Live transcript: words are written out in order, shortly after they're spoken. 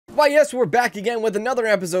Why, yes, we're back again with another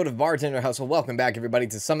episode of Bartender Hustle. Welcome back, everybody,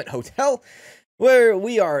 to Summit Hotel, where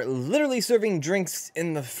we are literally serving drinks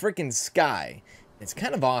in the freaking sky. It's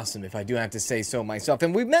kind of awesome, if I do have to say so myself.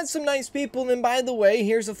 And we've met some nice people, and by the way,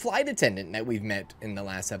 here's a flight attendant that we've met in the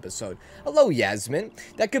last episode. Hello, Yasmin.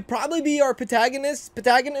 That could probably be our protagonist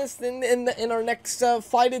in our next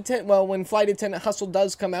flight attendant. Well, when Flight Attendant Hustle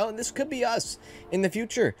does come out, and this could be us in the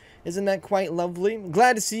future. Isn't that quite lovely?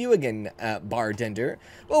 Glad to see you again, Bartender.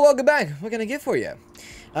 Well, welcome back. What can I get for you?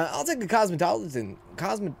 I'll take a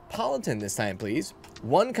cosmopolitan this time, please.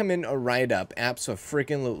 One come in right up.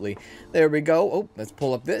 Abso-freaking-lutely. There we go. Oh, let's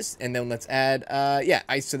pull up this, and then let's add, yeah,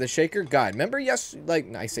 ice to the shaker. God, remember I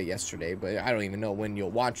say yesterday, but I don't even know when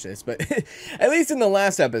you'll watch this, but at least in the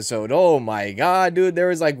last episode, oh my god, dude, there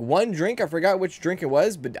was like one drink, I forgot which drink it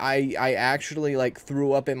was, but I actually like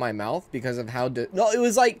threw up in my mouth because of how, no, it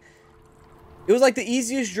was like the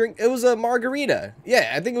easiest drink. It was a margarita.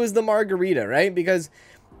 Yeah, I think it was the margarita, right? Because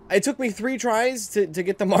it took me 3 tries to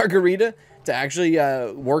get the margarita to actually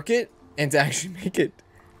work it and to actually make it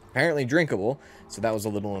apparently drinkable. So that was a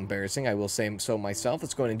little embarrassing. I will say so myself.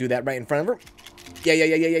 Let's go ahead and do that right in front of her.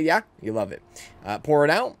 Yeah. You love it. Pour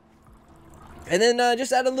it out. And then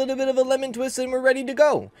just add a little bit of a lemon twist and we're ready to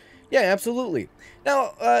go. Yeah, absolutely.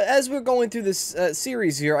 Now, as we're going through this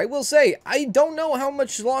series here, I will say, I don't know how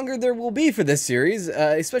much longer there will be for this series,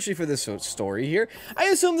 especially for this story here. I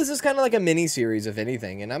assume this is kind of like a mini-series, if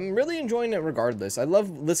anything, and I'm really enjoying it regardless. I love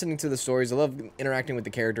listening to the stories. I love interacting with the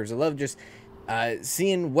characters. I love just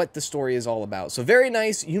seeing what the story is all about. So very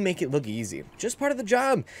nice. You make it look easy. Just part of the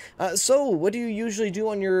job. So what do you usually do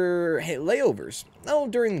on your layovers? Oh,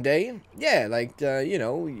 during the day? Yeah, like, you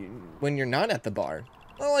know, when you're not at the bar.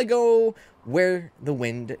 Well, I go where the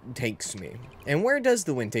wind takes me. And where does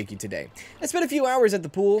the wind take you today? I spent a few hours at the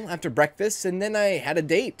pool after breakfast, and then I had a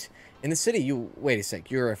date in the city. Wait a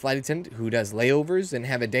sec, you're a flight attendant who does layovers and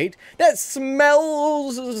have a date? That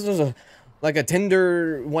smells like a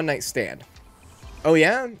Tinder one-night stand. Oh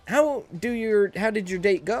yeah? How did your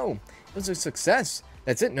date go? It was a success.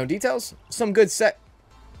 That's it, no details? Some good sex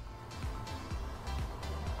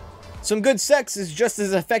is just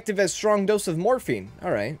as effective as strong dose of morphine.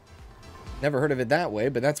 Alright. Never heard of it that way,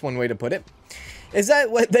 but that's one way to put it. Is that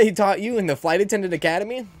what they taught you in the Flight Attendant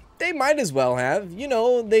Academy? They might as well have. You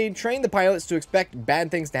know, they train the pilots to expect bad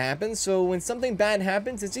things to happen, so when something bad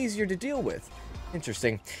happens, it's easier to deal with.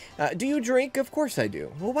 Interesting. Do you drink? Of course I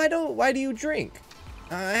do. Well, why do you drink?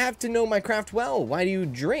 I have to know my craft well. Why do you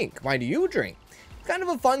drink? Why do you drink? Kind of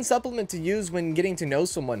a fun supplement to use when getting to know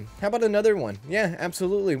someone. How about another one? Yeah,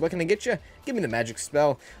 absolutely. What can I get you? Give me the magic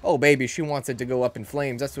spell. Oh, baby, she wants it to go up in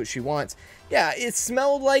flames. That's what she wants. Yeah, it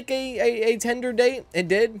smelled like a tender date. It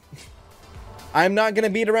did. I'm not going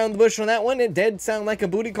to beat around the bush on that one. It did sound like a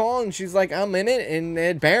booty call, and she's like, I'm in it. And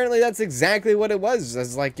apparently that's exactly what it was.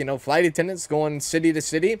 It's like, you know, flight attendants going city to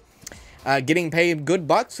city, getting paid good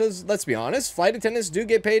bucks. Because let's be honest, flight attendants do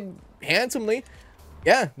get paid handsomely.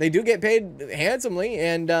 Yeah, they do get paid handsomely,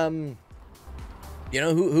 and, you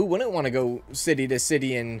know, who wouldn't want to go city to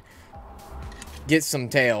city and get some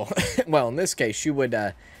tail? Well, in this case, she would,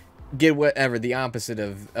 get whatever the opposite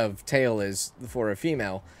of tail is for a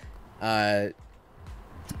female. A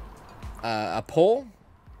pole?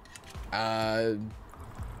 A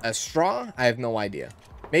straw? I have no idea.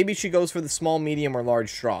 Maybe she goes for the small, medium, or large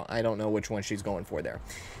straw. I don't know which one she's going for there.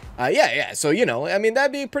 Yeah, so, you know, I mean,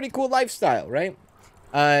 that'd be a pretty cool lifestyle, right?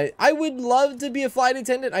 I would love to be a flight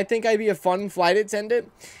attendant. I think I'd be a fun flight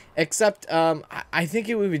attendant, except, I think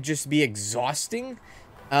it would just be exhausting.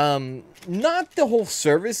 Not the whole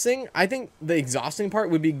service thing. I think the exhausting part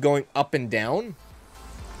would be going up and down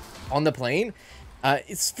on the plane.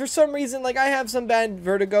 It's for some reason, like, I have some bad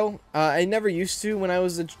vertigo. I never used to when I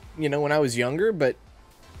was, when I was younger, but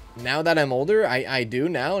now that I'm older, I do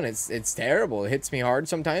now, and it's terrible. It hits me hard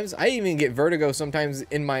sometimes. I even get vertigo sometimes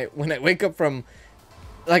when I wake up from,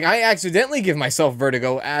 like, I accidentally give myself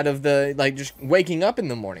vertigo out of the, like, just waking up in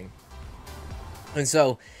the morning. And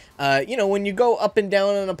so, you know, when you go up and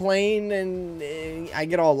down on a plane, and I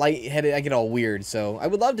get all lightheaded, I get all weird. So I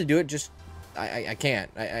would love to do it, just, I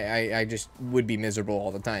can't. I just would be miserable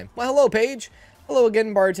all the time. Well, hello, Paige. Hello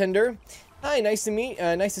again, Bartender. Hi, nice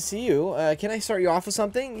to see you. Can I start you off with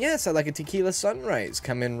something? Yes, I'd like a tequila sunrise.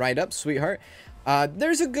 Come in right up, sweetheart.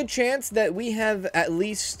 There's a good chance that we have at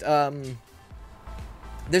least,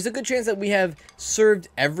 there's a good chance that we have served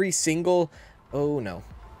every single, oh no,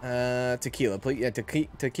 tequila, please, yeah,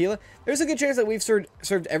 tequila. There's a good chance that we've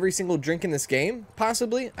served every single drink in this game,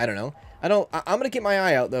 possibly. I don't know. I'm gonna keep my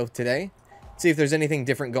eye out though today See if there's anything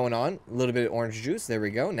different going on. A little bit of orange juice. There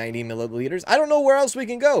we go. 90 milliliters. I don't know where else we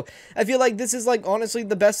can go. I feel like this is like honestly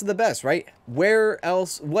the best of the best, right? Where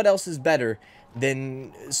else, what else is better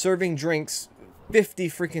than serving drinks 50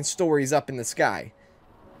 freaking stories up in the sky?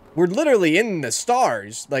 We're literally in the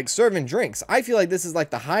stars, like serving drinks. I feel like this is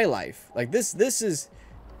like the high life. Like this is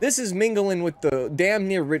mingling with the damn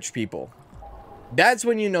near rich people. That's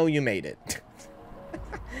when you know you made it.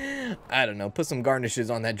 I don't know. Put some garnishes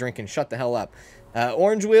on that drink and shut the hell up.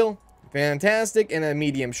 Orange wheel, fantastic, and a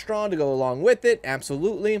medium straw to go along with it.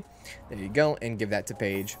 Absolutely. There you go, and give that to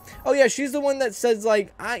Paige. Oh yeah, she's the one that says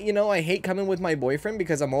like, I hate coming with my boyfriend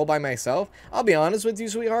because I'm all by myself. I'll be honest with you,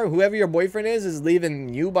 sweetheart. Whoever your boyfriend is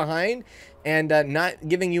leaving you behind and not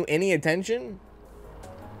giving you any attention.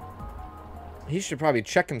 He should probably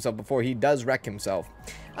check himself before he does wreck himself.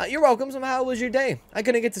 You're welcome. So how was your day? I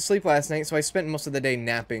couldn't get to sleep last night, so I spent most of the day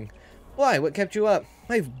napping. Why? What kept you up?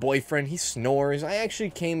 My boyfriend, he snores. I actually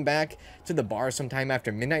came back to the bar sometime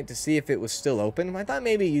after midnight to see if it was still open. I thought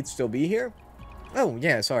maybe you'd still be here. Oh,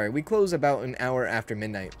 yeah, sorry. We close about an hour after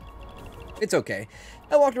midnight. It's okay.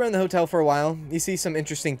 I walked around the hotel for a while. You see some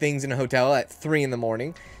interesting things in a hotel at 3 in the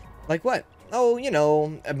morning. Like what? Oh, you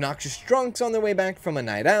know, obnoxious drunks on their way back from a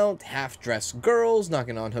night out, half-dressed girls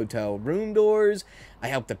knocking on hotel room doors. I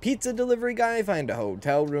helped a pizza delivery guy find a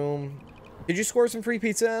hotel room. Did you score some free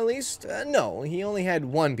pizza at least? No, he only had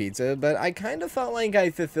one pizza, but I kind of felt like I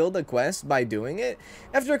fulfilled the quest by doing it.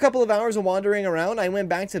 After a couple of hours of wandering around, I went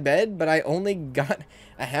back to bed, but I only got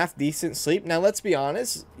a half-decent sleep. Now, let's be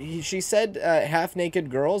honest. She said half-naked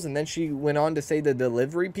girls, and then she went on to say the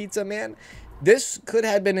delivery pizza man. This could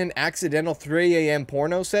have been an accidental 3 a.m.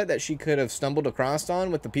 porno set that she could have stumbled across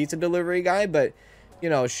on with the pizza delivery guy, but,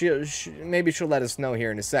 you know, maybe she'll let us know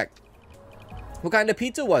here in a sec. What kind of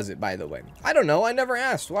pizza was it, by the way? I don't know. I never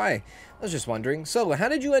asked. Why? I was just wondering. So, how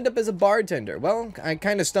did you end up as a bartender? Well, I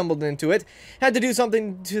kind of stumbled into it. Had to do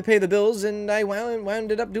something to pay the bills, and I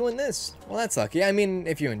wound up doing this. Well, that's lucky. I mean,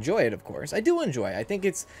 if you enjoy it, of course. I do enjoy it. I think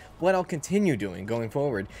it's what I'll continue doing going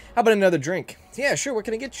forward. How about another drink? Yeah, sure. What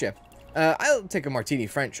can I get you? I'll take a martini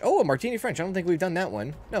French. Oh, a martini French. I don't think we've done that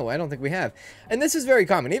one. No, I don't think we have. And this is very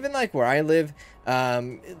common. Even like where I live,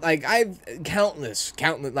 like I've countless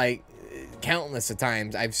of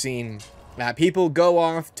times I've seen people go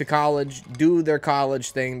off to college, do their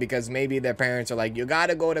college thing because maybe their parents are like, you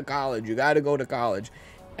gotta go to college, you gotta go to college.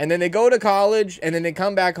 And then they go to college and then they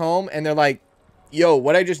come back home and they're like, yo,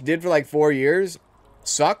 what I just did for like 4 years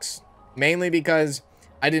sucks. Mainly because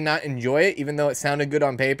I did not enjoy it, even though it sounded good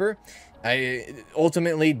on paper. I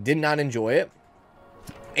ultimately did not enjoy it.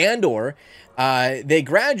 And or they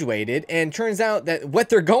graduated and turns out that what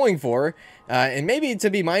they're going for, and maybe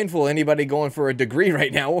to be mindful, anybody going for a degree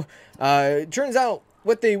right now, turns out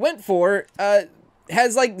what they went for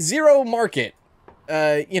has like zero market,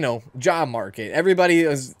 job market.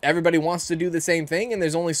 Everybody wants to do the same thing, and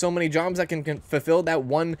there's only so many jobs that can fulfill that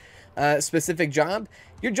one specific job.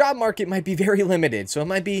 Your job market might be very limited, so it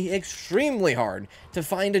might be extremely hard to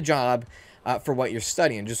find a job for what you're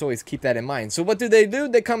studying. Just always keep that in mind. So what do?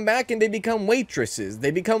 They come back and they become waitresses.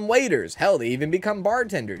 They become waiters. Hell, they even become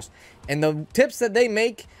bartenders. And the tips that they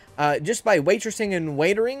make just by waitressing and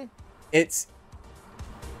waitering, it's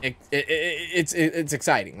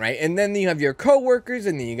exciting, right? And then you have your coworkers,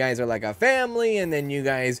 and then you guys are like a family, and then you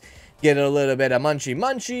guys get a little bit of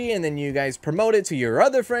munchy, and then you guys promote it to your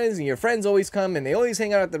other friends, and your friends always come, and they always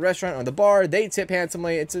hang out at the restaurant or the bar. They tip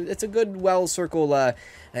handsomely. It's a good, well-circled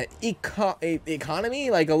economy,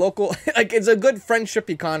 like a local, like it's a good friendship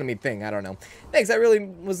economy thing. I don't know. Thanks, that really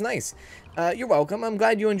was nice. You're welcome. I'm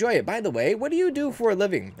glad you enjoy it. By the way, what do you do for a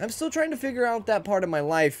living? I'm still trying to figure out that part of my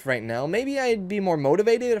life right now. Maybe I'd be more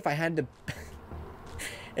motivated if I had to...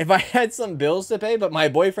 if I had some bills to pay, but my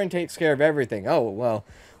boyfriend takes care of everything. Oh, well...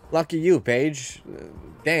 Lucky you, Paige.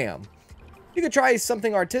 Damn. You could try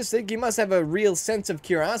something artistic. You must have a real sense of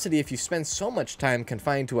curiosity if you spend so much time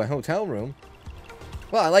confined to a hotel room.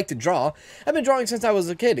 Well, I like to draw. I've been drawing since I was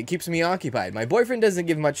a kid. It keeps me occupied. My boyfriend doesn't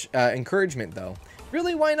give much encouragement, though.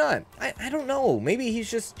 Really, why not? I don't know. Maybe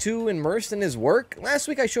he's just too immersed in his work. Last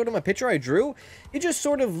week I showed him a picture I drew. He just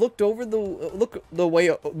sort of looked over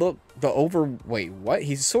wait, what?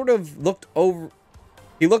 He sort of looked over...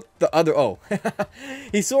 He looked the other... Oh.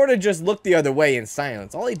 He sort of just looked the other way in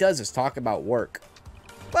silence. All he does is talk about work.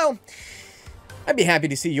 Well, I'd be happy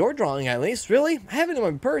to see your drawing at least. Really? I have it in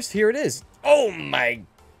my purse. Here it is. Oh my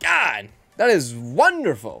god. That is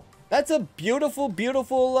wonderful. That's a beautiful,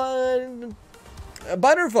 beautiful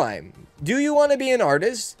butterfly. Do you want to be an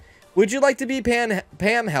artist? Would you like to be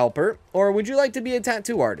Pam Helper? Or would you like to be a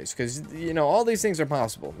tattoo artist? Because, you know, all these things are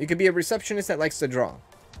possible. You could be a receptionist that likes to draw.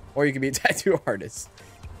 Or you could be a tattoo artist.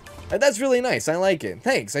 That's really nice. I like it.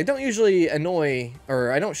 Thanks. I don't usually I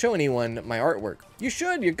don't show anyone my artwork. You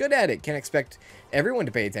should. You're good at it. Can't expect everyone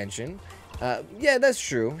to pay attention. Yeah, that's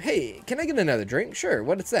true. Hey, can I get another drink? Sure.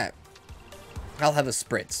 What is that? I'll have a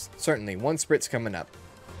spritz. Certainly. 1 spritz coming up.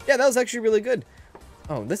 Yeah, that was actually really good.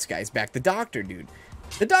 Oh, this guy's back. The doctor, dude.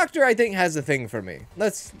 The doctor, I think, has a thing for me.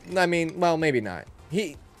 Well, maybe not.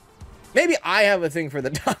 Maybe I have a thing for the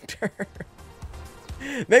doctor.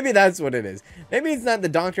 Maybe that's what it is. Maybe it's not the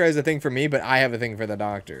doctor has a thing for me, but I have a thing for the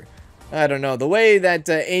doctor. I don't know. The way that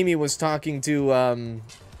Amy was talking to,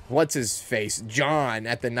 what's his face? John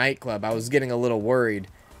at the nightclub, I was getting a little worried.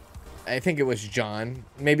 I think it was John.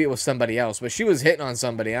 Maybe it was somebody else, but she was hitting on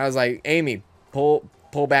somebody. I was like, Amy, pull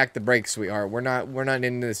back the brakes, sweetheart. We're not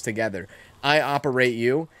in this together. I operate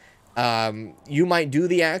you. You might do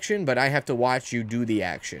the action, but I have to watch you do the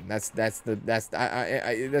action. That's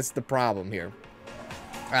the problem here.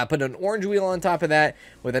 Put an orange wheel on top of that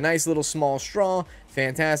with a nice little small straw.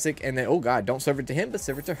 Fantastic. And then, oh God, don't serve it to him, but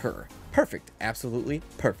serve it to her. Perfect. Absolutely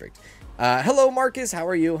perfect. Hello, Marcus. How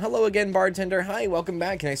are you? Hello again, bartender. Hi, welcome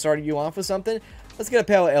back. Can I start you off with something? Let's get a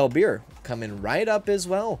pale ale beer. Coming right up as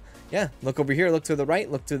well. Yeah, look over here, look to the right,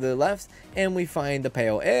 look to the left, and we find the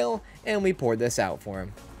pale ale, and we pour this out for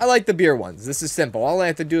him. I like the beer ones. This is simple. All I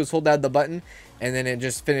have to do is hold down the button, and then it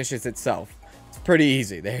just finishes itself. It's pretty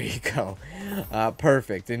easy. There you go.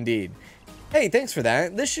 Perfect, indeed. Hey, thanks for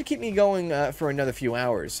that. This should keep me going for another few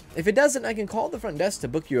hours. If it doesn't, I can call the front desk to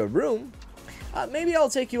book you a room. Maybe I'll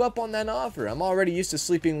take you up on that offer. I'm already used to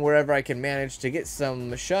sleeping wherever I can manage to get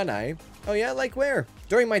some shut-eye. Oh yeah, like where?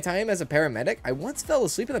 During my time as a paramedic, I once fell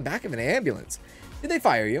asleep in the back of an ambulance. Did they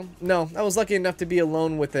fire you? No, I was lucky enough to be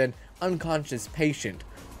alone with an unconscious patient.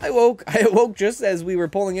 I awoke just as we were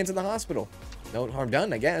pulling into the hospital. No harm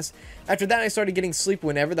done, I guess. After that, I started getting sleep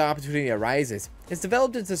whenever the opportunity arises. It's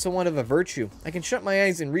developed into somewhat of a virtue. I can shut my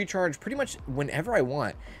eyes and recharge pretty much whenever I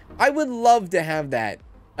want. I would love to have that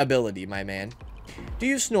ability, my man. Do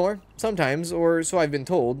you snore? Sometimes, or so I've been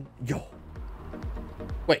told. Yo.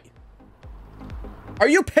 Wait. Are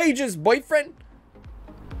you Paige's boyfriend?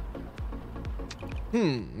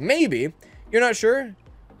 Maybe. You're not sure?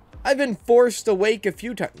 I've been forced awake a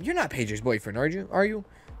few times. You're not Paige's boyfriend, are you? Are you?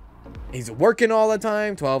 He's working all the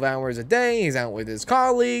time, 12 hours a day. He's out with his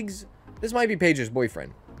colleagues. This might be Paige's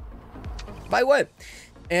boyfriend. By what?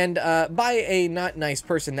 And by a not nice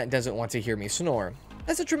person that doesn't want to hear me snore.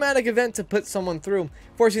 That's a traumatic event to put someone through,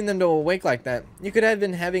 forcing them to awake like that. You could have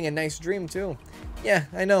been having a nice dream too. Yeah,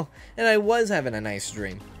 I know. And I was having a nice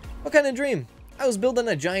dream. What kind of dream? I was building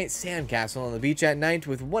a giant sandcastle on the beach at night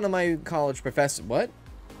with one of my college professors. What?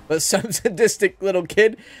 But some sadistic little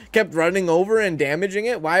kid kept running over and damaging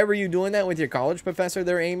it. Why were you doing that with your college professor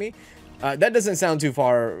there, Amy? That doesn't sound too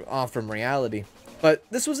far off from reality. But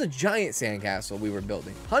this was a giant sandcastle we were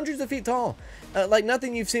building. Hundreds of feet tall. Like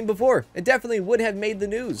nothing you've seen before. It definitely would have made the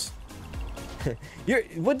news.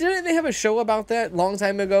 Didn't they have a show about that long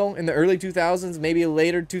time ago in the early 2000s, maybe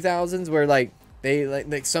later 2000s, where like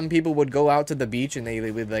some people would go out to the beach and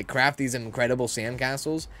they would like craft these incredible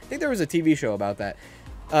sandcastles? I think there was a TV show about that.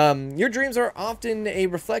 Your dreams are often a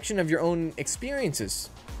reflection of your own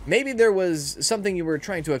experiences. Maybe there was something you were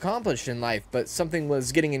trying to accomplish in life, but something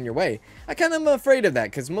was getting in your way. I kind of am afraid of that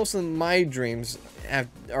because most of my dreams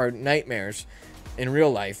are nightmares in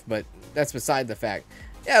real life, but that's beside the fact.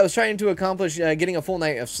 Yeah, I was trying to accomplish getting a full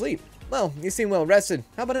night of sleep. Well, you seem well rested.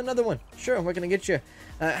 How about another one? Sure, what can I get you?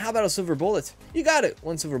 How about a silver bullet? You got it.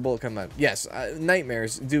 One silver bullet come out. Yes,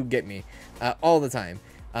 nightmares do get me all the time.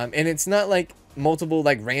 And it's not like multiple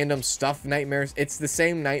like random stuff nightmares. It's the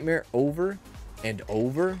same nightmare over and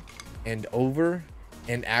over and over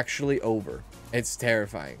and actually over. It's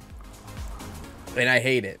terrifying. And I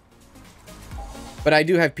hate it. But I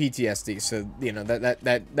do have PTSD, so you know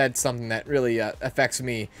that's something that really affects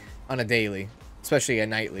me on a daily, especially a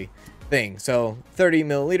nightly thing. So 30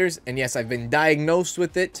 milliliters, and yes, I've been diagnosed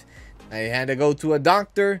with it. I had to go to a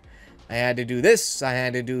doctor. I had to do this. I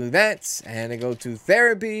had to do that. I had to go to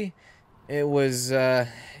therapy. It was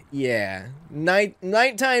yeah.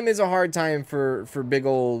 Nighttime is a hard time for big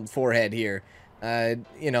old forehead here.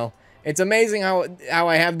 You know, it's amazing how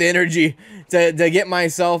I have the energy to get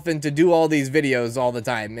myself and to do all these videos all the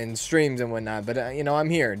time and streams and whatnot. But you know, I'm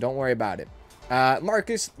here. Don't worry about it.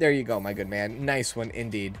 Marcus, there you go, my good man. Nice one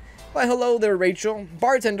indeed. Why, hello there, Rachel.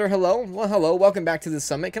 Bartender, hello. Well, hello. Welcome back to the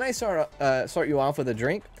summit. Can I start you off with a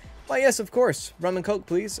drink? Why, yes, of course. Rum and Coke,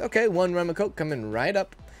 please. Okay, one rum and Coke coming right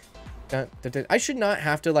up. I should not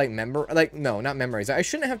have to like not memorize. I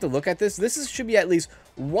shouldn't have to look at this. Should be at least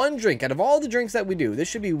one drink out of all the drinks that we do. This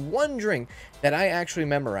should be one drink that I actually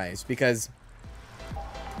memorize, because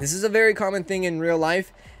This is a very common thing in real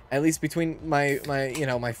life, at least between my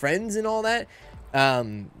my friends and all that.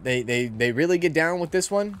 They really get down with this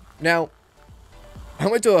one. Now, I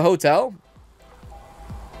went to a hotel,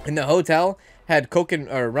 and the hotel had Coke and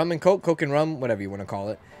or rum and Coke, Coke and rum, whatever you want to call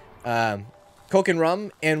it, Coke and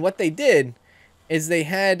rum. And what they did is they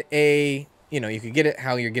had a, you could get it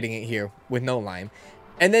how you're getting it here with no lime.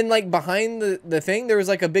 And then, like, behind the thing, there was,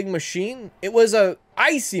 like, a big machine. It was a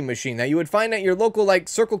icy machine that you would find at your local, like,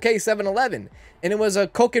 Circle K 7-Eleven. And it was a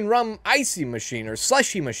Coke and rum icy machine or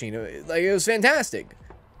slushy machine. It was fantastic.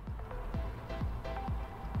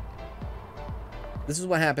 This is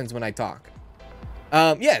what happens when I talk.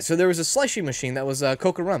 Yeah, so there was a slushy machine that was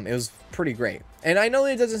Coke and rum. It was pretty great. And I know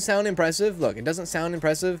it doesn't sound impressive. Look, it doesn't sound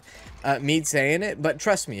impressive, me saying it. But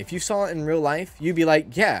trust me, if you saw it in real life, you'd be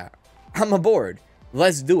like, yeah, I'm aboard.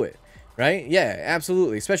 Let's do it, right? Yeah,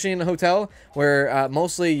 absolutely. Especially in a hotel where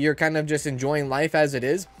mostly you're kind of just enjoying life as it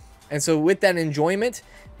is. And so with that enjoyment,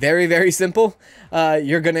 very, very simple,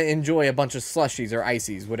 you're going to enjoy a bunch of slushies or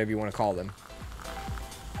ices, whatever you want to call them.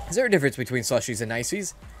 Is there a difference between slushies and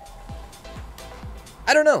ices?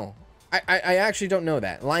 I don't know. I actually don't know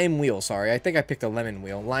that. Lime wheel, sorry. I think I picked a lemon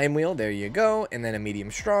wheel. Lime wheel, there you go. And then a medium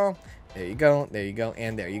straw. There you go,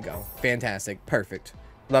 and there you go. Fantastic. Perfect.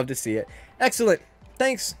 Love to see it. Excellent.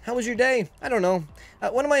 Thanks. How was your day? I don't know.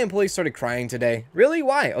 One of my employees started crying today. Really?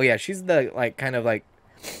 Why? Oh, yeah. She's the,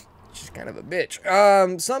 she's kind of a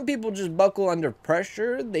bitch. Some people just buckle under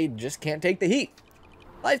pressure. They just can't take the heat.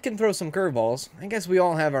 Life can throw some curveballs. I guess we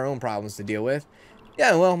all have our own problems to deal with.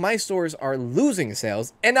 Yeah, well, my stores are losing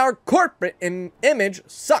sales, and our corporate image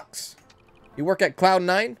sucks. You work at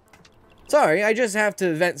Cloud9? Sorry, I just have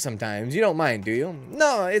to vent sometimes. You don't mind, do you?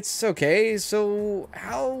 No, it's okay. So,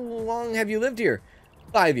 how long have you lived here?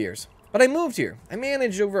 5 years. But I moved here. I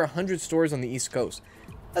managed over 100 stores on the East Coast.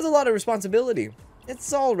 That's a lot of responsibility.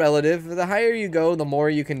 It's all relative. The higher you go, the more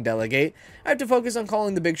you can delegate. I have to focus on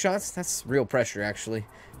calling the big shots. That's real pressure, actually.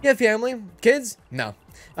 You have family? Kids? No.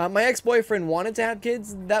 My ex-boyfriend wanted to have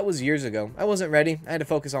kids. That was years ago. I wasn't ready. I had to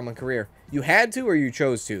focus on my career. You had to or you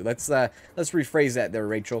chose to? Let's rephrase that there,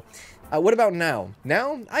 Rachel. What about now?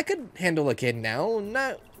 Now? I could handle a kid now.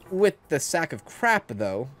 Not with the sack of crap,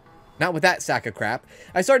 though. Not with that sack of crap.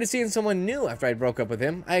 I started seeing someone new after I broke up with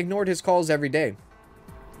him. I ignored his calls every day.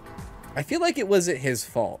 I feel like it wasn't his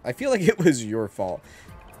fault. I feel like it was your fault.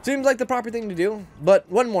 Seems like the proper thing to do. But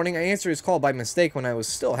one morning, I answered his call by mistake when I was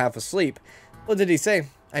still half asleep. What did he say?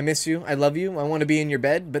 I miss you. I love you. I want to be in your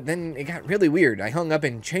bed. But then it got really weird. I hung up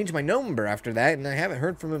and changed my number after that, and I haven't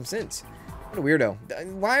heard from him since. What a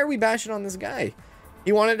weirdo. Why are we bashing on this guy?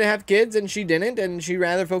 He wanted to have kids, and she didn't, and she'd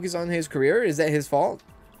rather focus on his career. Is that his fault?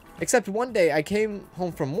 Except one day, I came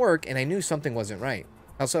home from work, and I knew something wasn't right.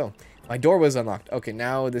 How so? My door was unlocked. Okay,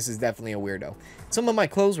 now this is definitely a weirdo. Some of my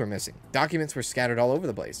clothes were missing. Documents were scattered all over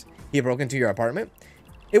the place. He broke into your apartment?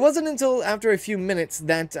 It wasn't until after a few minutes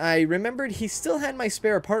that I remembered he still had my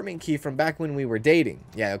spare apartment key from back when we were dating.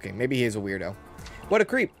 Yeah, okay, maybe he is a weirdo. What a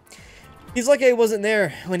creep. He's lucky I wasn't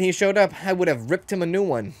there. When he showed up, I would have ripped him a new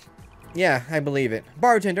one. Yeah, I believe it.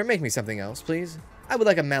 Bartender, make me something else, please. I would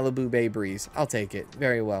like a Malibu Bay Breeze. I'll take it.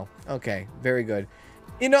 Very well. Okay, very good.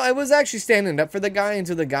 You know, I was actually standing up for the guy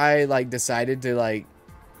until the guy, like, decided to, like,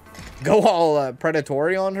 go all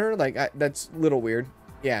predatory on her. Like, that's a little weird.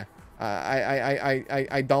 Yeah.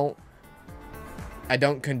 I don't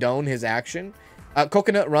condone his action.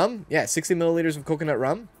 Coconut rum. Yeah, 60 milliliters of coconut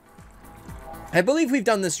rum. I believe we've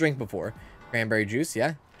done this drink before. Cranberry juice,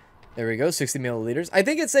 yeah. There we go, 60 milliliters. I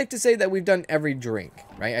think it's safe to say that we've done every drink,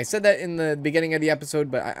 right? I said that in the beginning of the episode,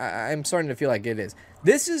 but I'm starting to feel like it is.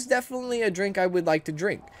 This is definitely a drink I would like to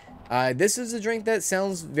drink. This is a drink that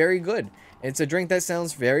sounds very good. It's a drink that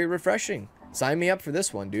sounds very refreshing. Sign me up for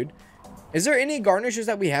this one, dude. Is there any garnishes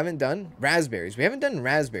that we haven't done? Raspberries. We haven't done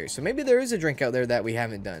raspberries, so maybe there is a drink out there that we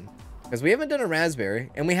haven't done. Because we haven't done a raspberry,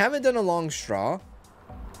 and we haven't done a long straw.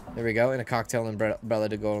 There we go, and a cocktail umbrella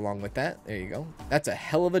to go along with that. There you go. That's a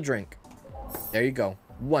hell of a drink. There you go.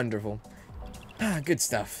 Wonderful. Ah, good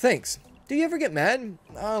stuff. Thanks. Do you ever get mad?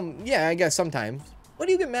 Yeah, I guess sometimes. What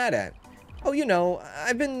do you get mad at? Oh, you know,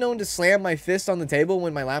 I've been known to slam my fist on the table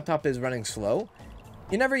when my laptop is running slow.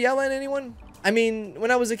 You never yell at anyone? I mean,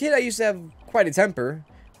 when I was a kid, I used to have quite a temper.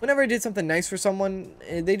 Whenever I did something nice for someone,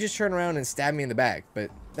 they just turn around and stab me in the back,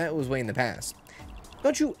 but that was way in the past.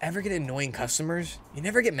 Don't you ever get annoying customers? You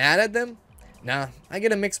never get mad at them? Nah, I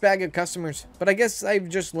get a mixed bag of customers, but I guess I've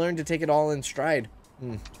just learned to take it all in stride.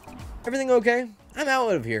 Everything okay? I'm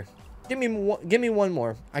out of here. Give me one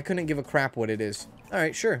more. I couldn't give a crap what it is.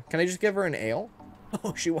 Alright, sure. Can I just give her an ale?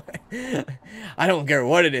 Oh, I don't care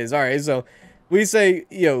what it is. Alright, so we say,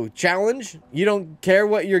 yo, challenge, you don't care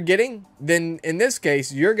what you're getting, then in this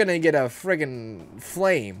case, you're going to get a friggin'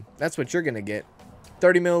 flame. That's what you're going to get.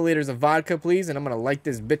 30 milliliters of vodka, please, and I'm going to light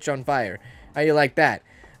this bitch on fire. How you like that?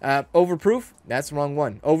 Overproof? That's the wrong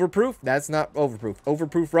one. Overproof? That's not overproof.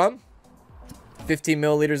 Overproof rum? 15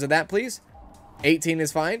 milliliters of that, please. 18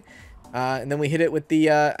 is fine. And then we hit it with the,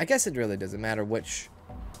 I guess it really doesn't matter which.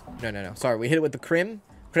 No. Sorry, we hit it with the creme.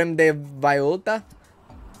 Creme de Violeta.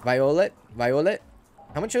 Violet.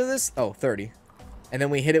 How much is this? Oh, 30. And then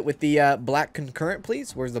we hit it with the black concurrent,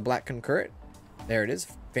 please. Where's the black concurrent? There it is.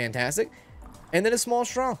 Fantastic. And then a small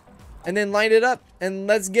straw. And then light it up. And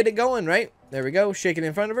let's get it going, right? There we go. Shake it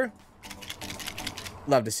in front of her.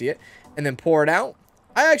 Love to see it. And then pour it out.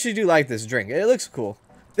 I actually do like this drink. It looks cool.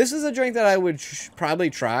 This is a drink that I would probably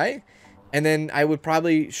try. And then I would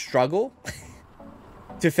probably struggle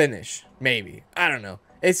to finish. Maybe. I don't know.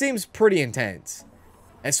 It seems pretty intense.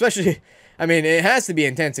 Especially, I mean, it has to be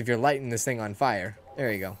intense if you're lighting this thing on fire.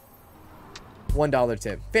 There you go. $1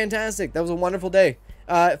 tip. Fantastic. That was a wonderful day.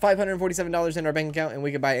 $547 in our bank account, and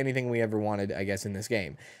we could buy anything we ever wanted, I guess, in this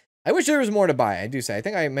game. I wish there was more to buy, I do say. I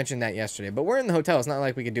think I mentioned that yesterday, but we're in the hotel. It's not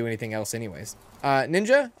like we could do anything else anyways.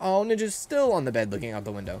 Ninja? Oh, Ninja's still on the bed looking out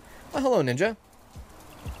the window. Oh, hello, Ninja.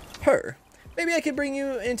 Her. Maybe I could bring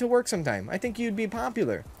you into work sometime. I think you'd be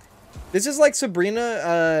popular. This is like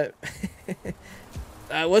Sabrina,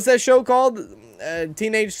 what's that show called?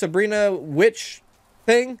 Teenage Sabrina Witch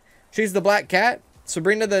thing? She's the black cat.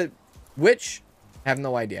 Sabrina the Witch? Have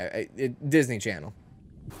no idea. Disney Channel.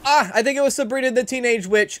 I think it was Sabrina the Teenage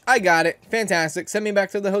Witch. I got it. Fantastic. Send me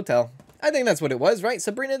back to the hotel. I think that's what it was, right?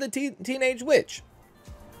 Sabrina the Teenage Witch.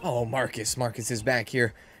 Oh, Marcus. Marcus is back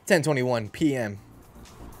here. 10:21 p.m.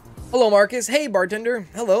 Hello, Marcus. Hey, bartender.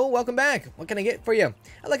 Hello. Welcome back. What can I get for you?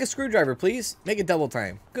 I'd like a screwdriver, please. Make it double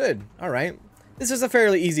time. Good. All right. This is a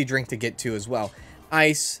fairly easy drink to get to as well.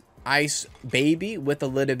 Ice baby with a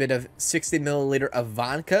little bit of 60 milliliter of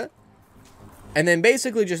vodka. And then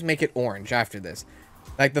basically just make it orange after this.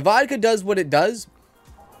 Like, the vodka does what it does,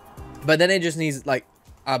 but then it just needs, like,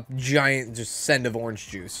 a giant just send of orange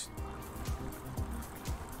juice.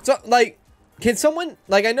 So, like, can someone,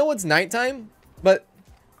 like, I know it's nighttime, but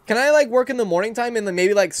can I, like, work in the morning time and then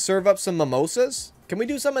maybe, like, serve up some mimosas? Can we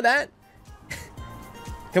do some of that?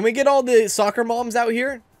 Can we get all the soccer moms out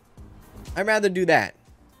here? I'd rather do that.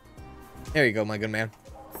 There you go, my good man.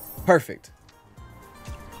 Perfect.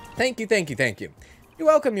 Thank you, thank you, thank you. You're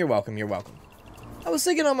welcome, you're welcome, you're welcome. I was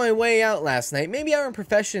thinking on my way out last night, maybe our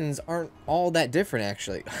professions aren't all that different,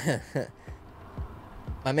 actually.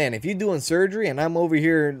 My man, if you're doing surgery and I'm over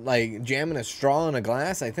here, like, jamming a straw in a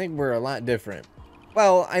glass, I think we're a lot different.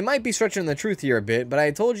 Well, I might be stretching the truth here a bit, but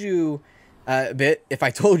I told you a bit if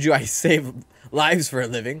I told you I save lives for a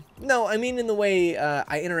living. No, I mean in the way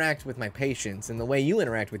I interact with my patients and the way you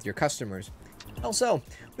interact with your customers. Also,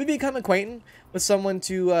 we become acquainted with someone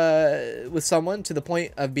to the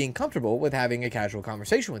point of being comfortable with having a casual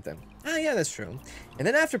conversation with them. Ah, yeah, that's true. And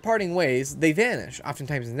then after parting ways, they vanish,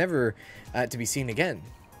 oftentimes never to be seen again.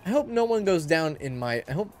 I hope no one goes down in my.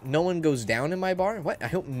 I hope no one goes down in my bar. What? I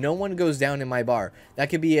hope no one goes down in my bar. That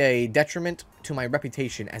could be a detriment to my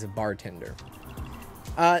reputation as a bartender.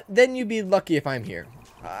 Then you'd be lucky if I'm here.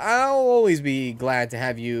 I'll always be glad to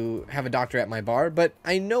have you have a doctor at my bar, but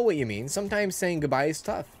I know what you mean. Sometimes saying goodbye is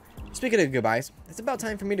tough. Speaking of goodbyes, it's about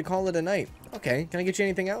time for me to call it a night. Okay, can I get you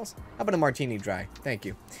anything else? How about a martini dry? Thank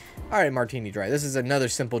you. Alright, martini dry. This is another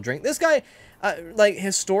simple drink. This guy, like,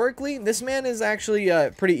 historically, this man is actually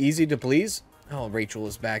pretty easy to please. Oh, Rachel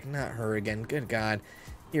is back. Not her again. Good God.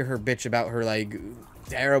 Hear her bitch about her, like,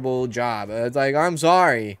 terrible job. It's like, I'm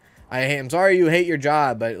sorry. I'm sorry you hate your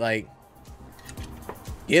job, but, like,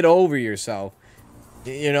 get over yourself.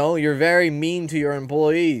 You know, you're very mean to your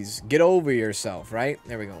employees. Get over yourself, right?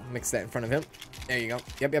 There we go. Mix that in front of him. There you go.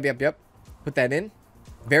 Yep. Put that in.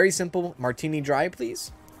 Very simple martini dry,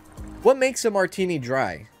 please. What makes a martini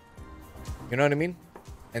dry? You know what I mean?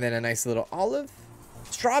 And then a nice little olive.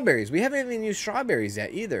 Strawberries. We haven't even used strawberries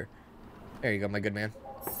yet either. There you go, my good man.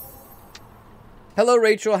 Hello,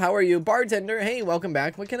 Rachel. How are you? Bartender. Hey, welcome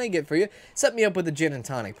back. What can I get for you? Set me up with a gin and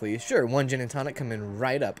tonic, please. Sure, one gin and tonic coming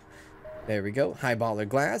right up. There we go. Highballer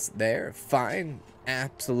glass. There. Fine.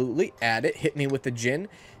 Absolutely. Add it. Hit me with the gin.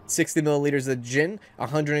 60 milliliters of gin.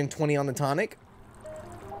 120 on the tonic.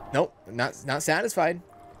 Nope. Not satisfied.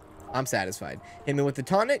 I'm satisfied. Hit me with the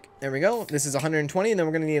tonic. There we go. This is 120, and then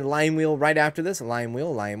we're going to need a lime wheel right after this. Lime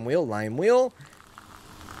wheel, lime wheel, lime wheel.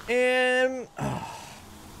 And... oh.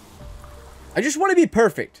 I just want to be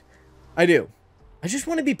perfect. I do. I just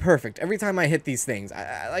want to be perfect every time I hit these things.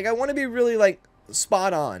 I want to be really, like,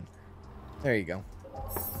 spot on. There you go.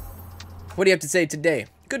 What do you have to say today?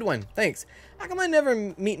 Good one, thanks. How come I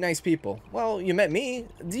never meet nice people? Well, you met me.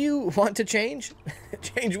 Do you want to change?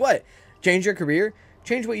 Change what? Change your career?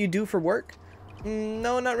 Change what you do for work?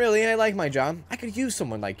 No, not really. I like my job. I could use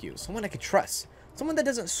someone like you. Someone I could trust. Someone that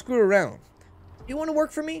doesn't screw around. You want to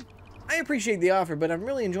work for me? I appreciate the offer, but I'm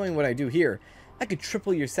really enjoying what I do here. I could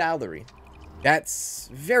triple your salary. That's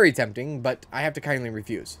very tempting, but I have to kindly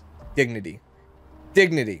refuse. Dignity.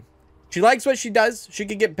 Dignity. She likes what she does. She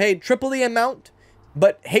could get paid triple the amount,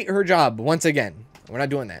 but hate her job once again. We're not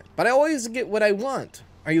doing that. But I always get what I want.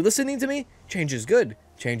 Are you listening to me? Change is good.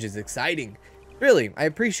 Change is exciting. Really, I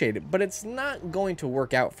appreciate it, but it's not going to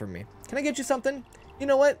work out for me. Can I get you something? You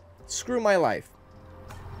know what? Screw my life.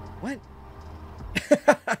 What?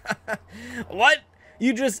 What?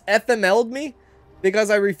 You just FML'd me because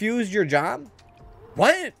I refused your job?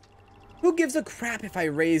 What? Who gives a crap if I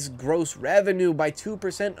raise gross revenue by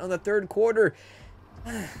 2% on the third quarter?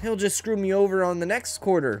 He'll just screw me over on the next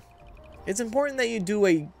quarter. It's important that you do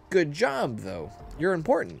a good job, though. You're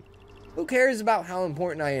important. Who cares about how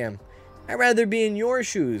important I am? I'd rather be in your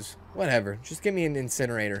shoes. Whatever. Just give me an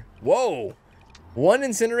incinerator. Whoa! One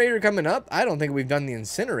incinerator coming up? I don't think we've done the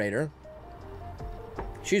incinerator.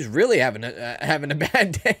 She's really having a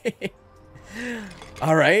bad day.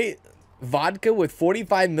 All right. Vodka with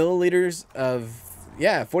 45 milliliters of...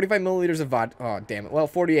 Yeah, 45 milliliters of vodka. Oh, damn it. Well,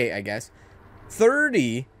 48, I guess.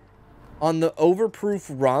 30 on the overproof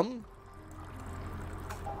rum.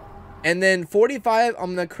 And then 45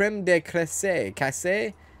 on the creme de cassis.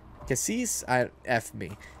 Cassis? F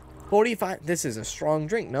me. 45. This is a strong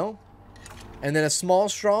drink, no? And then a small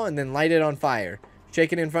straw and then light it on fire.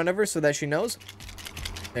 Shake it in front of her so that she knows.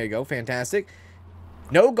 There you go. Fantastic.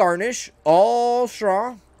 No garnish. All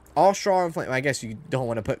straw. All straw and flame. I guess you don't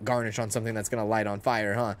want to put garnish on something that's going to light on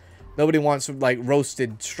fire, huh? Nobody wants, like,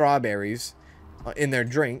 roasted strawberries in their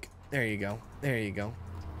drink. There you go. There you go.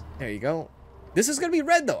 There you go. This is going to be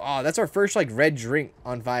red, though. Oh, that's our first, like, red drink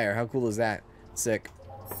on fire. How cool is that? Sick.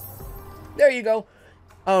 There you go.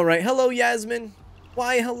 All right. Hello, Yasmin.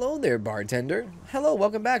 Why, hello there, bartender. Hello,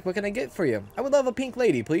 welcome back. What can I get for you? I would love a pink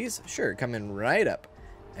lady, please. Sure, coming right up.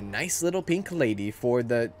 A nice little pink lady for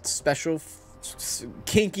the special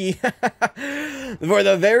kinky for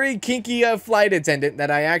the very kinky flight attendant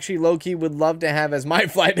that I actually low-key would love to have as my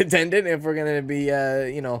flight attendant if we're gonna be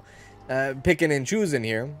you know, picking and choosing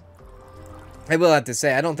here. I will have to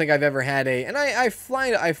say I don't think I've ever had a, and I fly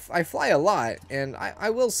a lot, and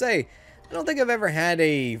I will say I don't think I've ever had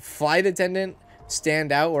a flight attendant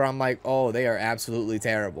stand out where I'm like, oh, they are absolutely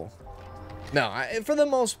terrible. No, for the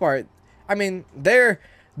most part, I mean, they're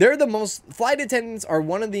the most, flight attendants are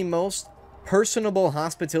one of the most personable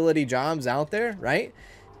hospitality jobs out there, right?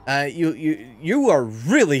 You are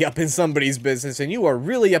really up in somebody's business, and you are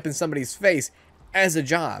really up in somebody's face as a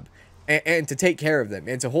job, and to take care of them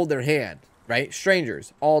and to hold their hand, right?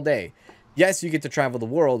 Strangers all day. Yes, you get to travel the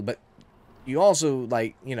world, but you also,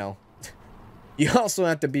 like, you know, you also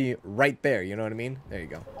have to be right there, you know what I mean? There you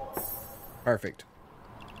go. Perfect.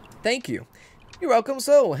 Thank you. You're welcome.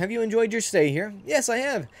 So, have you enjoyed your stay here? Yes, I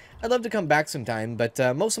have. I'd love to come back sometime, but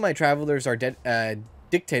most of my travelers are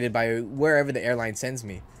dictated by wherever the airline sends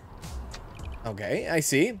me. Okay, I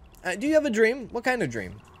see. Do you have a dream? What kind of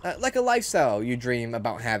dream? Like a lifestyle you dream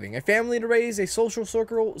about having. A family to raise, a social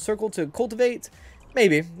circle to cultivate?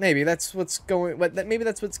 Maybe that's what's going, maybe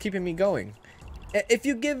that's what's keeping me going. If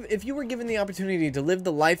you were given the opportunity to live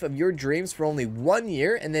the life of your dreams for only 1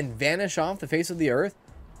 year and then vanish off the face of the earth,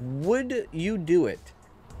 would you do it?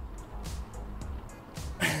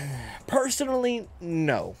 Personally,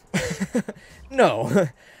 no. No.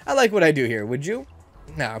 I like what I do here. Would you?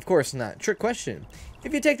 No, of course not. Trick question.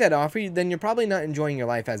 If you take that offer, then you're probably not enjoying your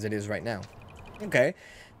life as it is right now. Okay.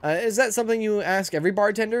 Is that something you ask every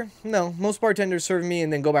bartender? No. Most bartenders serve me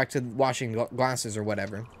and then go back to washing glasses or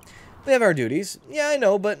whatever. We have our duties. Yeah, I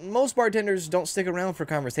know, but most bartenders don't stick around for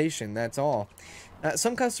conversation, that's all.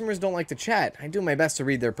 Some customers don't like to chat. I do my best to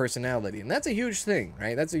read their personality, and that's a huge thing,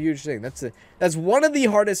 right? That's a huge thing. That's one of the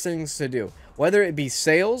hardest things to do. Whether it be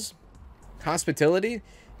sales, hospitality,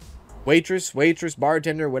 waitress,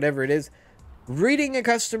 bartender, whatever it is, reading a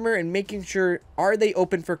customer and making sure, are they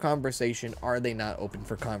open for conversation? Are they not open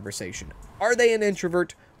for conversation? Are they an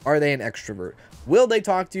introvert? Are they an extrovert? Will they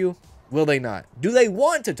talk to you? Will they not? Do they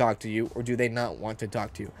want to talk to you, or do they not want to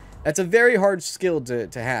talk to you? That's a very hard skill to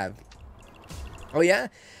have. Oh, yeah?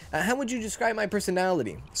 How would you describe my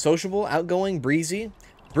personality? Sociable, outgoing, breezy?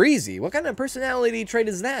 Breezy? What kind of personality trait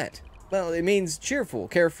is that? Well, it means cheerful,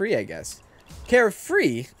 carefree, I guess.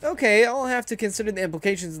 Carefree? Okay, I'll have to consider the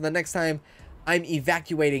implications the next time I'm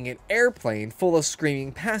evacuating an airplane full of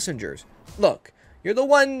screaming passengers. Look, You're the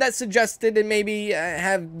one that suggested and maybe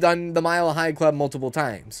have done the Mile High Club multiple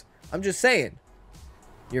times. I'm just saying.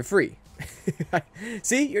 You're free.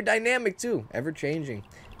 See, you're dynamic too. Ever changing.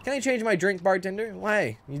 Can I change my drink, bartender?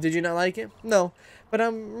 Why? Did you not like it? No, but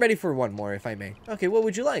I'm ready for one more, if I may. Okay, what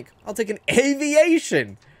would you like? I'll take an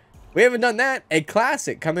aviation. We haven't done that. A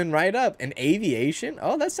classic coming right up. An aviation?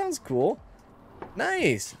 Oh, that sounds cool.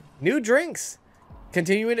 Nice. New drinks.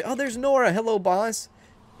 Continuing. Oh, there's Nora. Hello, boss.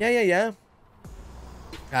 Yeah.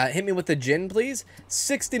 Hit me with the gin, please.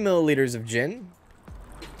 60 milliliters of gin.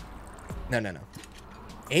 No.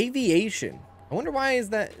 Aviation. I wonder why is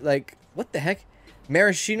that, like, what the heck?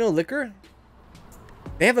 Maraschino liquor?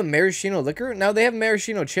 They have a maraschino liquor? Now they have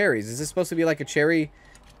maraschino cherries. Is this supposed to be like a cherry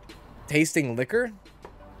tasting liquor?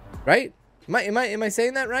 Right? Am I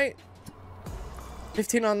saying that right?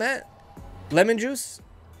 15 on that? Lemon juice?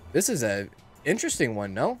 This is a interesting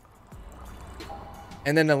one, no?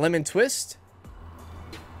 And then a lemon twist?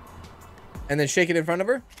 And then shake it in front of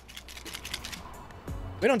her?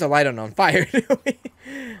 We don't have to light it on fire, do we?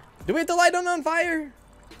 Do we have to light it on fire?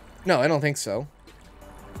 No, I don't think so.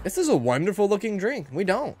 This is a wonderful looking drink. We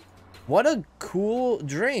don't. What a cool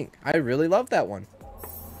drink. I really love that one.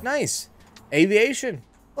 Nice. Aviation.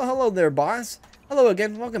 Well, hello there, boss. Hello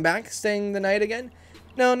again. Welcome back. Staying the night again?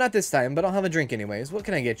 No, not this time, but I'll have a drink anyways. What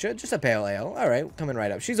can I get you? Just a pale ale. All right, coming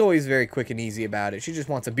right up. She's always very quick and easy about it. She just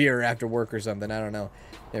wants a beer after work or something. I don't know.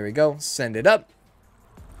 There we go. Send it up.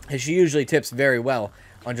 And she usually tips very well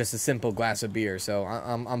on just a simple glass of beer, so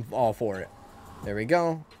I'm all for it. There we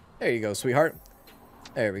go. There you go, sweetheart.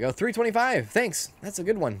 There we go. 325. Thanks. That's a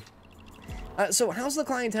good one. So how's the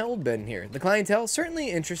clientele been here? The clientele,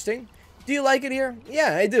 certainly interesting. Do you like it here?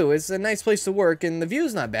 Yeah, I do. It's a nice place to work, and the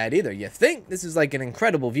view's not bad either. You think? This is like an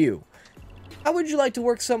incredible view. How would you like to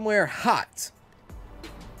work somewhere hot?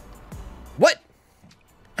 What?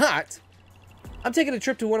 Hot? I'm taking a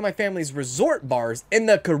trip to one of my family's resort bars in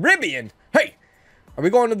the Caribbean. Hey! Are we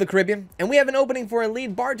going to the Caribbean? And we have an opening for a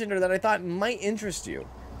lead bartender that I thought might interest you.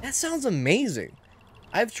 That sounds amazing.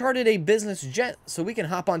 I've chartered a business jet, so we can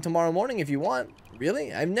hop on tomorrow morning if you want.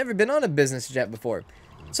 Really? I've never been on a business jet before.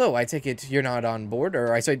 So, I take it you're not on board,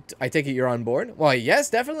 or I take it you're on board? Well, yes,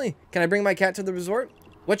 definitely. Can I bring my cat to the resort?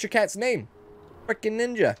 What's your cat's name? Frickin'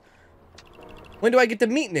 Ninja. When do I get to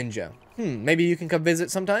meet Ninja? Maybe you can come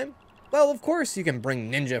visit sometime? Well, of course you can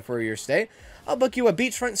bring Ninja for your stay. I'll book you a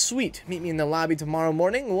beachfront suite. Meet me in the lobby tomorrow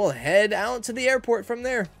morning. We'll head out to the airport from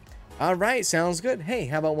there. All right, sounds good. Hey,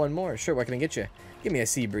 how about one more? Sure, what can I get you? Give me a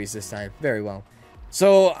sea breeze this time. Very well.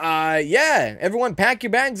 So, yeah, everyone pack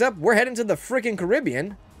your bags up. We're heading to the freaking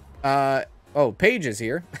Caribbean. Oh, Paige is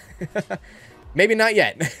here. Maybe not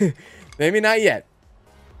yet. Maybe not yet.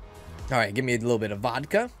 All right, give me a little bit of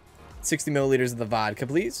vodka. 60 milliliters of the vodka,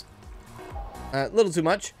 please. A little too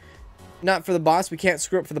much. Not for the boss. We can't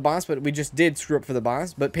screw up for the boss, but we just did screw up for the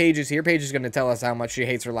boss. But Paige is here. Paige is going to tell us how much she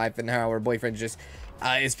hates her life and how her boyfriend just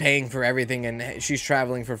is paying for everything and she's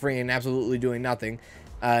traveling for free and absolutely doing nothing.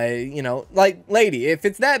 You know, like, lady, if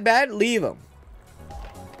it's that bad, leave him.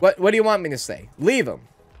 What do you want me to say? Leave him.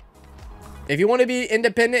 If you want to be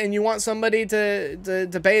independent and you want somebody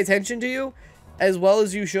to pay attention to you as well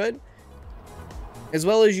as you should, as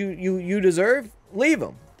well as you deserve, leave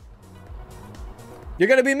him. You're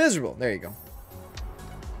going to be miserable. There you go.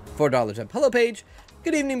 $4 up. Hello, Paige.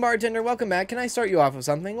 Good evening, bartender. Welcome back. Can I start you off with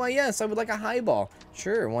something? Why, yes, I would like a highball.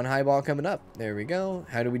 Sure, one highball coming up. There we go.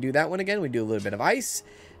 How do we do that one again? We do a little bit of ice.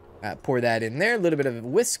 Pour that in there. A little bit of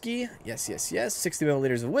whiskey. Yes. 60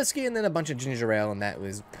 milliliters of whiskey. And then a bunch of ginger ale. And that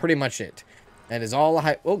was pretty much it. That is all a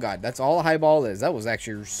high... Oh, God. That's all a highball is. That was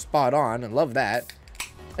actually spot on. I love that.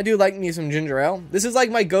 I do like me some ginger ale. This is like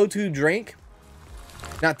my go-to drink.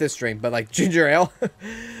 Not this drink, but like ginger ale.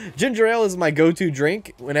 Ginger ale is my go-to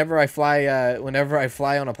drink whenever I fly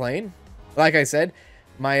on a plane. Like I said,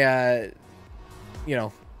 my you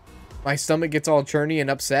know, my stomach gets all churny and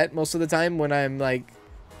upset most of the time when I'm like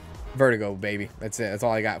vertigo, baby. That's it. That's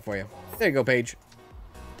all I got for you. There you go, Paige.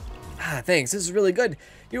 Ah, thanks. This is really good.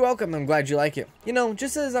 You're welcome. I'm glad you like it. You know,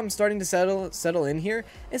 just as I'm starting to settle in here,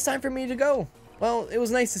 it's time for me to go. Well, it was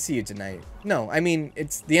nice to see you tonight. No, I mean,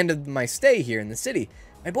 it's the end of my stay here in the city.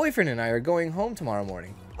 My boyfriend and I are going home tomorrow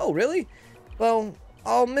morning. Oh, really? Well,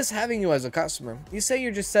 I'll miss having you as a customer. You say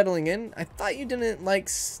you're just settling in? I thought you didn't like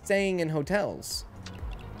staying in hotels.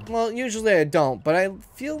 Well, usually I don't, but I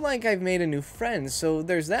feel like I've made a new friend, so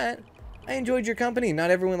there's that. I enjoyed your company. Not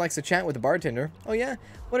everyone likes to chat with a bartender. Oh, yeah?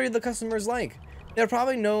 What are the customers like? There are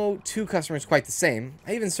probably no two customers quite the same.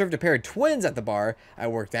 I even served a pair of twins at the bar I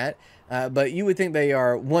worked at. But you would think they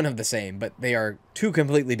are one of the same, but they are two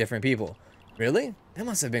completely different people. Really? That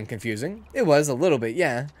must have been confusing. It was, a little bit,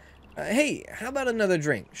 yeah. Hey, how about another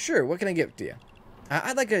drink? Sure, what can I get to you?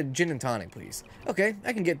 I'd like a gin and tonic, please. Okay,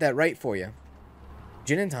 I can get that right for you.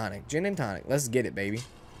 Gin and tonic, gin and tonic. Let's get it, baby.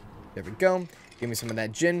 There we go. Give me some of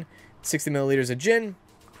that gin. 60 milliliters of gin.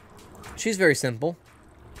 She's very simple.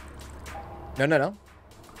 No.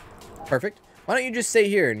 Perfect. Why don't you just stay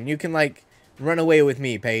here and you can, like, run away with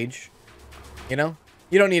me, Paige? You know?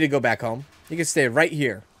 You don't need to go back home. You can stay right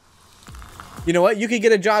here. You know what? You could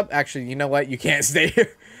get a job. Actually, you know what? You can't stay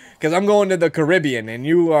here. Because I'm going to the Caribbean and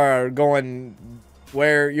you are going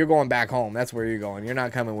where you're going back home. That's where you're going. You're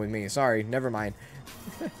not coming with me. Sorry. Never mind.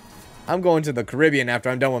 I'm going to the Caribbean after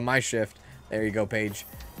I'm done with my shift. There you go, Paige.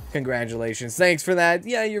 Congratulations. Thanks for that.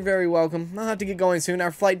 Yeah, you're very welcome. I'll have to get going soon.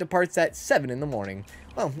 Our flight departs at 7 in the morning.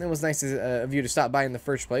 Well, it was nice of you to stop by in the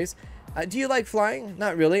first place. Do you like flying?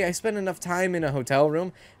 Not really. I spend enough time in a hotel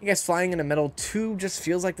room. I guess flying in a metal tube just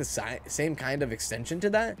feels like the same kind of extension to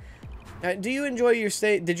that. Do you enjoy your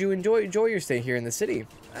stay? Did you enjoy your stay here in the city?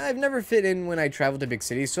 I've never fit in when I travel to big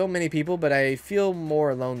cities. So many people, but I feel more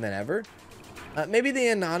alone than ever. Maybe the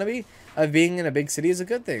anonymity of being in a big city is a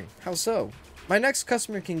good thing. How so? My next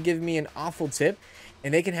customer can give me an awful tip,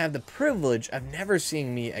 and they can have the privilege of never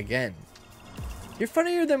seeing me again. You're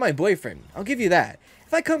funnier than my boyfriend. I'll give you that.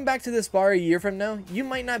 If I come back to this bar a year from now, you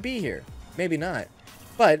might not be here. Maybe not.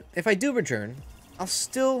 But if I do return, I'll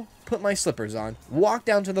still put my slippers on, walk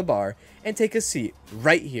down to the bar, and take a seat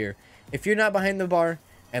right here. If you're not behind the bar,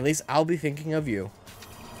 at least I'll be thinking of you.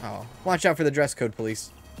 Oh, watch out for the dress code,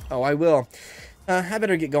 police. Oh, I will. I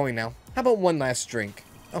better get going now. How about one last drink?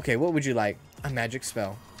 Okay, what would you like? A magic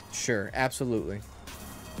spell. Sure, absolutely.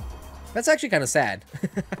 That's actually kind of sad.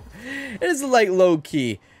 It is like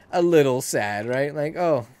low-key a little sad, right? Like,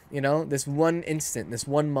 oh, you know, this one instant, this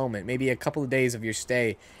one moment, maybe a couple of days of your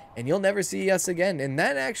stay, and you'll never see us again. And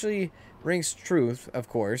that actually rings truth, of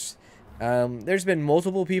course. There's been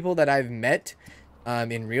multiple people that I've met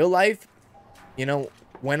in real life, you know,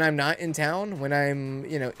 when I'm not in town, when I'm,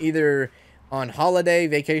 you know, either on holiday,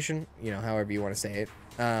 vacation, you know, however you want to say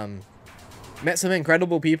it. Met some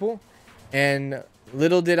incredible people, and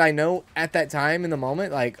little did I know at that time in the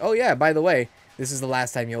moment, like, oh yeah, by the way, this is the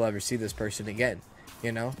last time you'll ever see this person again,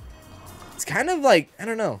 you know? It's kind of like, I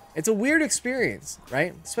don't know, it's a weird experience,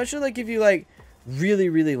 right? Especially like if you like really,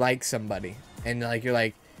 really like somebody, and like you're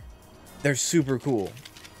like, they're super cool.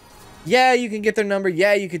 Yeah, you can get their number,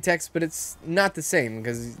 yeah, you could text, but it's not the same,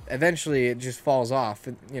 because eventually it just falls off,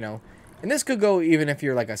 you know? And this could go even if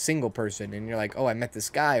you're like a single person and you're like, oh, I met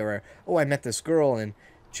this guy, or oh, I met this girl and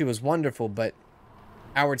she was wonderful, but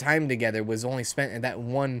our time together was only spent in that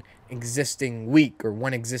one existing week or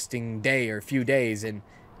one existing day or few days, and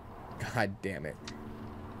god damn it.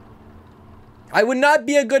 I would not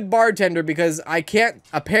be a good bartender because I can't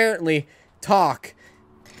apparently talk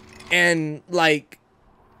and like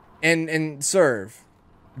and serve.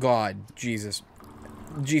 God, Jesus.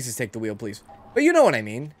 Jesus, take the wheel, please. But you know what I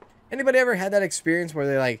mean. Anybody ever had that experience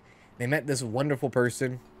where they met this wonderful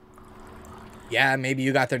person? Yeah, maybe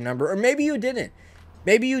you got their number, or maybe you didn't.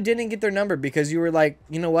 Maybe you didn't get their number because you were like,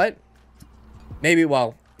 you know what? Maybe,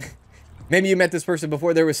 well, maybe you met this person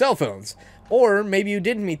before there were cell phones. Or maybe you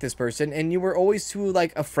didn't meet this person and you were always too,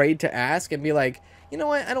 like, afraid to ask and be like, you know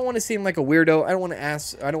what? I don't want to seem like a weirdo. I don't want to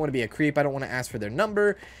ask. I don't want to be a creep. I don't want to ask for their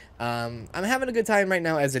number. I'm having a good time right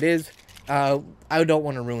now as it is. I don't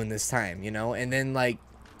want to ruin this time, you know? And then, like,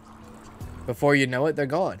 before you know it, they're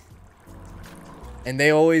gone. And they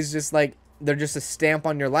always just, like, they're just a stamp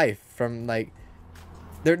on your life from, like,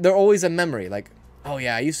 they're always a memory. Like, oh,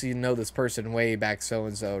 yeah, I used to know this person way back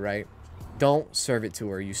so-and-so, right? Don't serve it to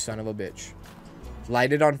her, you son of a bitch.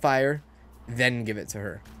 Light it on fire, then give it to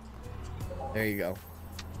her. There you go.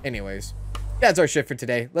 Anyways, that's our shift for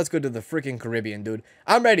today. Let's go to the freaking Caribbean, dude.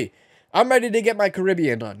 I'm ready. I'm ready to get my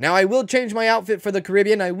Caribbean on. Now, I will change my outfit for the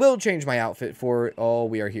Caribbean. I will change my outfit for, oh,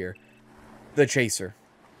 we are here. The Chaser.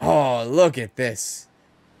 Oh, look at this.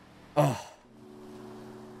 Oh.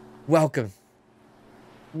 Welcome.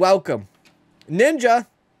 Welcome. Ninja.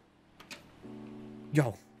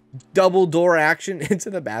 Yo. Double door action into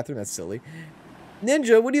the bathroom. That's silly.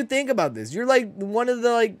 Ninja, what do you think about this? You're like one of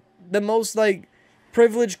the like the most like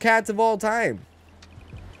privileged cats of all time.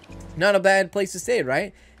 Not a bad place to stay,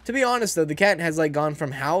 right? To be honest though, the cat has like gone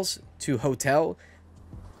from house to hotel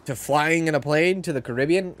to flying in a plane to the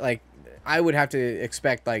Caribbean. Like, I would have to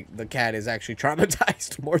expect like the cat is actually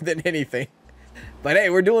traumatized more than anything. But hey,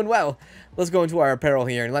 we're doing well. Let's go into our apparel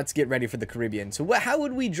here and let's get ready for the Caribbean. So how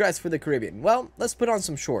would we dress for the Caribbean? Well, let's put on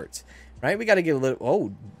some shorts, right? We got to get a little...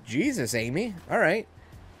 Oh, Jesus, Amy. All right.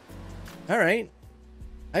 All right.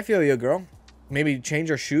 I feel you, girl. Maybe change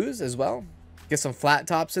our shoes as well. Get some flat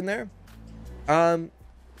tops in there.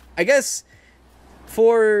 I guess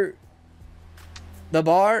for the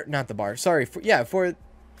bar, not the bar, sorry, for,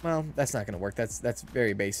 well, that's not gonna work. That's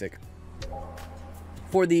very basic.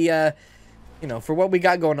 For the, you know, for what we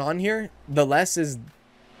got going on here, the less is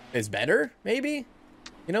better, maybe?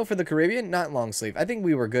 You know, for the Caribbean, not long sleeve. I think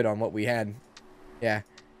we were good on what we had. Yeah,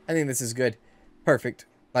 I think this is good. Perfect.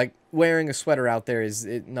 Like, wearing a sweater out there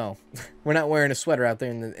no. We're not wearing a sweater out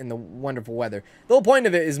there in the wonderful weather. The whole point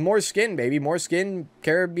of it is more skin, baby. More skin,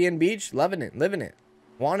 Caribbean beach, loving it, living it,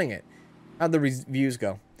 wanting it. How'd the reviews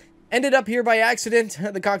go? Ended up here by accident.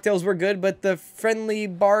 The cocktails were good, but the friendly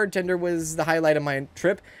bartender was the highlight of my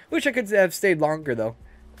trip. Wish I could have stayed longer, though.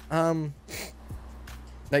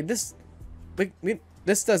 Like,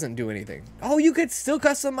 this doesn't do anything. Oh, you could still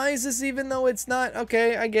customize this even though it's not.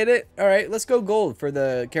 Okay, I get it. All right, let's go gold for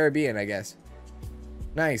the Caribbean, I guess.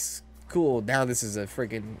 Nice. Cool. Now this is a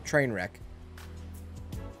freaking train wreck.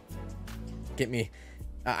 Get me.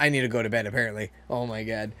 I need to go to bed, apparently. Oh, my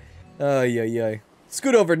God. Oh, yeah.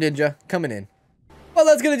 Scoot over, Ninja. Coming in. Well,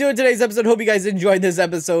 that's going to do it today's episode. Hope you guys enjoyed this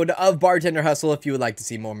episode of Bartender Hustle. If you would like to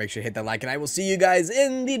see more, make sure to hit that like, and I will see you guys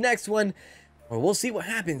in the next one, where we'll see what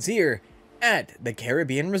happens here at the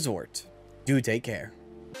Caribbean Resort. Do take care.